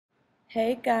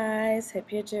Hey guys,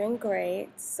 hope you're doing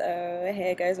great. So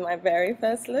here goes my very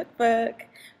first lookbook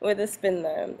with a spin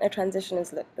though, a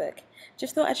transitioners lookbook.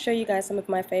 Just thought I'd show you guys some of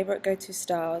my favorite go-to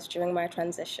styles during my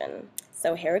transition.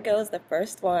 So here it goes, the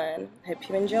first one. Hope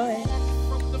you enjoy.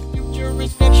 From the future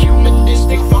is that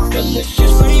humanistic,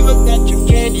 delicious flavor that you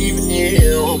can't even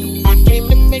help. I came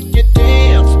to make you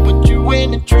dance, put you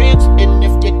in a trance, and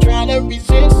if you try to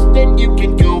resist, then you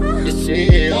can go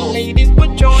yourself. Ladies,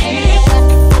 put your hands up.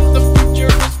 From the future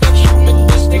is that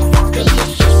humanistic,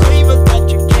 delicious flavor that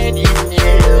you can't even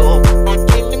help. I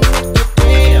came to make you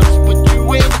dance, put you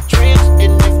in a trance,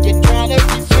 and if you try to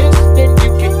resist, then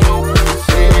you can go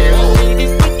yourself.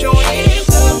 Ladies, put your hands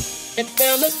up. And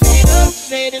fellas, stand up,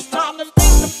 said it's time to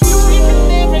face the beauty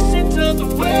in every sense of the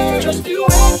word. Just do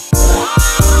it.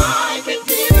 I can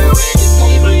give you any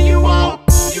flavor you want.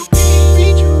 You can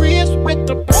reach your wrist with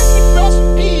the perfect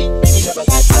recipe. Never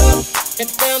got up. And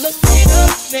fellas, stand up,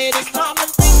 said it's time to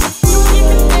face the beauty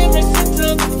in every sense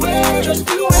of the word. Just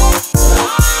do it.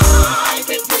 I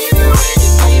can give you any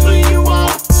flavor you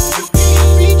want. You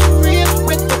can reach your wrist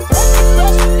with the perfect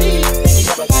recipe.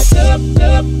 Never got up.